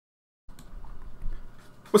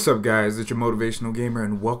What's up, guys? It's your motivational gamer,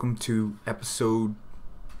 and welcome to episode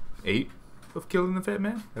 8 of Killing the Fat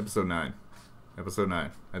Man. Episode 9. Episode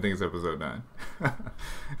 9. I think it's episode 9.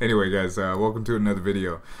 Anyway, guys, welcome to another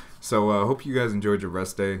video. So, hope you guys enjoyed your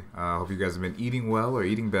rest day. Hope you guys have been eating well or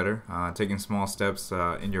eating better, taking small steps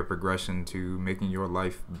in your progression to making your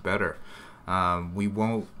life better. We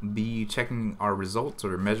won't be checking our results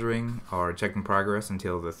or measuring or checking progress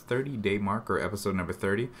until the 30-day mark or episode number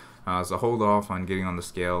 30. So hold off on getting on the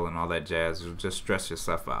scale and all that jazz. You'll just stress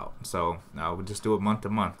yourself out. So we'll just do it month to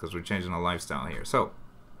month because we're changing the lifestyle here. So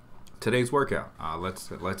today's workout. Let's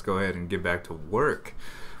go ahead and get back to work.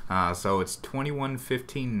 So it's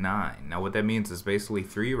 21-15-9. Now what that means is basically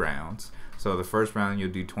 3 rounds. So the first round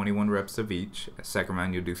you'll do 21 reps of each. Second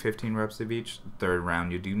round you'll do 15 reps of each. Third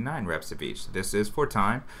round you'll do 9 reps of each. This is for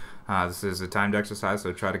time. This is a timed exercise,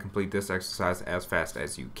 so try to complete this exercise as fast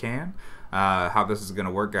as you can. How this is going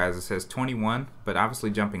to work, guys, it says 21, but obviously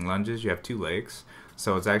jumping lunges, you have 2 legs.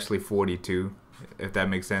 So it's actually 42, if that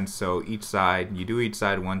makes sense. So each side, you do each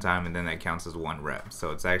side one time, and then that counts as 1 rep. So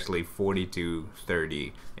it's actually 42,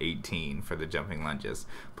 30, 18 for the jumping lunges.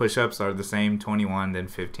 Push-ups are the same, 21, then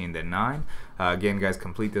 15, then 9. Again, guys,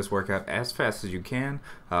 complete this workout as fast as you can.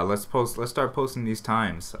 Let's start posting these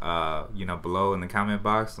times, below in the comment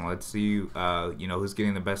box, and let's see, who's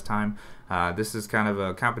getting the best time. This is kind of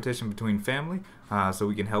a competition between family, so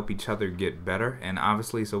we can help each other get better, and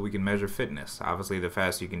obviously so we can measure fitness. Obviously, the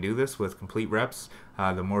faster you can do this with complete reps,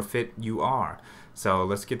 the more fit you are. So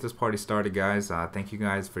let's get this party started, guys. Thank you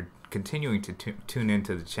guys for continuing to tune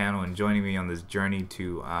into the channel and joining me on this journey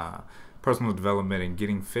to personal development and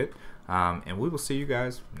getting fit. And we will see you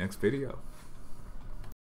guys next video.